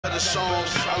The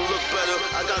songs, I look better,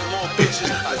 I got more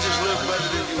bitches, I just live better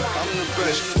than you, I'm the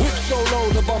best. Whip so low,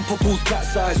 the bumper pulls cat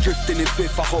size, drifting in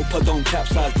fifth, I hope I don't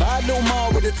capsize. Bad little Ma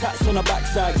with the tats on her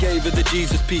backside, gave her the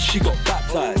Jesus piece, she got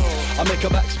baptized. I make her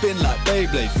back spin like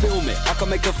Beyblade, film it, I can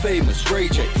make her famous, Ray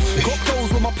J. Got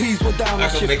toes when my P's were down, I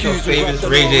shift cues and grab the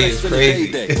Ray J is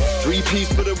crazy. Three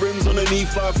piece for the rims on an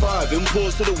E55,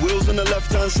 imports to the wheels on the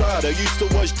left hand side. I used to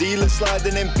watch dealers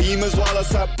sliding in Beamers while I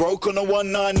sat broke on a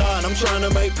 199. I'm trying to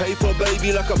make paper,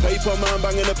 baby, like a paper man,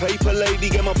 banging a paper lady,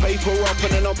 get my paper up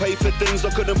and then I'll pay for things I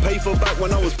couldn't pay for back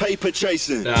when I was paper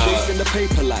chasing. Chasing the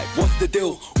paper like, what's the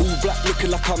deal? All black looking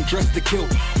like I'm dressed to kill.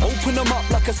 Open them up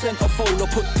like a centerfold, or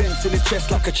put dents in his chest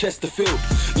like a Chesterfield.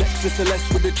 Lexus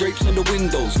LS with the drapes on the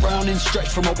windows, Browning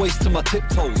stretched from my waist to my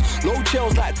tiptoes. Low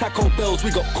gels like Taco Bells,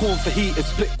 we got corn for heat and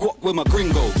split guac with my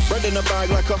gringos. Bread in a bag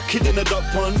like a kid in a duck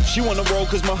pond. She wanna roll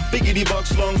cause my biggity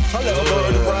buck's long. I let her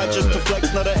borrow the ride just to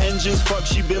flex, now the engine's fucked,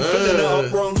 she been filling it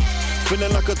up wrong.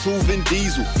 Feeling like a two Vin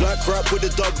Diesel. Black crap with the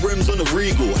dub rims on the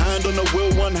Regal. Hand on the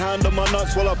wheel, one hand on my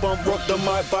nuts while I bump rock the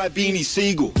mic by Beanie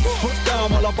Siegel. Foot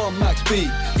down while I bump Max B.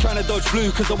 Trying to dodge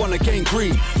blue cause I wanna gain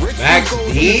green. Red Max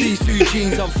B?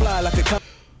 jeans, I'm fly like a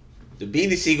The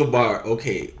Beanie Siegel bar,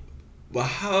 okay. But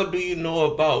how do you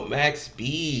know about Max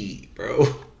B, bro?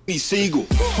 Siegel.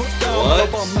 Foot down while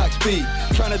I bump Max B.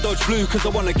 Trying to dodge blue cause I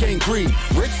wanna gain green.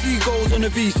 Red seagulls on the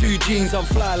V2 jeans, I'm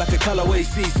fly like a Callaway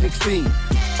C16.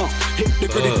 Hit the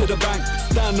gritty to the bank.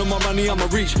 Stand on my money, I'ma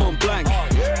reach Mont Blanc.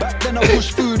 Back then I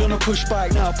push food on a push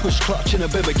bike, now I push clutch in a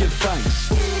bibber, give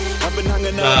thanks. I've been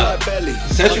hanging out like belly.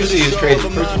 Sensuality is crazy.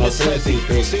 First of all, sensuality is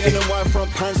crazy. Sitting in white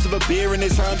front pants with a beer in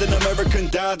his hand, an American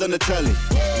dad on the telly.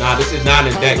 Nah, this is not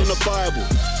in Dex. On the Bible.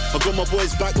 I got my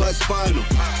boys back like Spinal.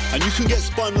 And you can get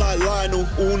spun like Lionel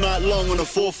all night long on a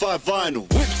 4-5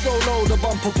 vinyl. Whip so low, the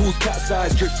bumper pulls cat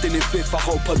size, drifting in fifth, I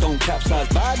hope I don't capsize.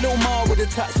 Bad little Ma with the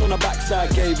tats on her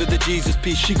backside, gave her the Jesus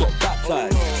piece, she got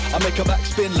baptized. I make her back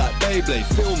spin like Beyblade,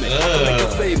 film it, I can make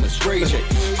her famous, Ray J.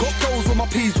 Got toes when my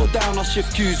P's were down, I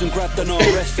shift cues and grab the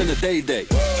RS in a day.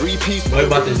 Three piece what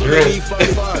about the drift?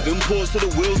 Imports to the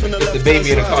wheels on the left the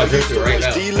baby in the car drifting right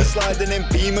now. Dealer sliding in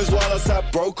Beamers while I sat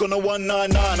broke on a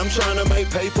 199. I'm trying to make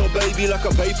paper, baby, like a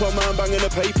paper man, banging a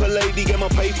paper lady, get my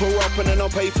paper up and then I'll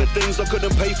pay for things I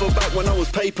couldn't pay for back when I was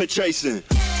paper chasing.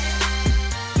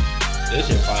 This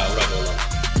shit fire, what I go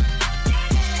on.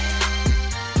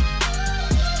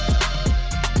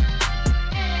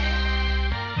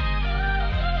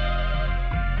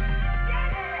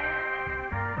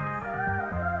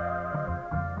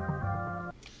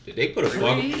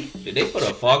 Did they put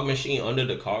a fog machine under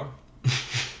the car?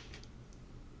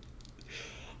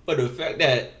 But the fact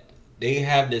that they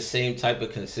have the same type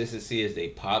of consistency as they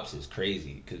pops is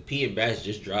crazy. Cause P and Bash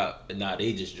just dropped, and now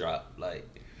they just dropped.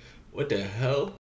 Like, what the hell?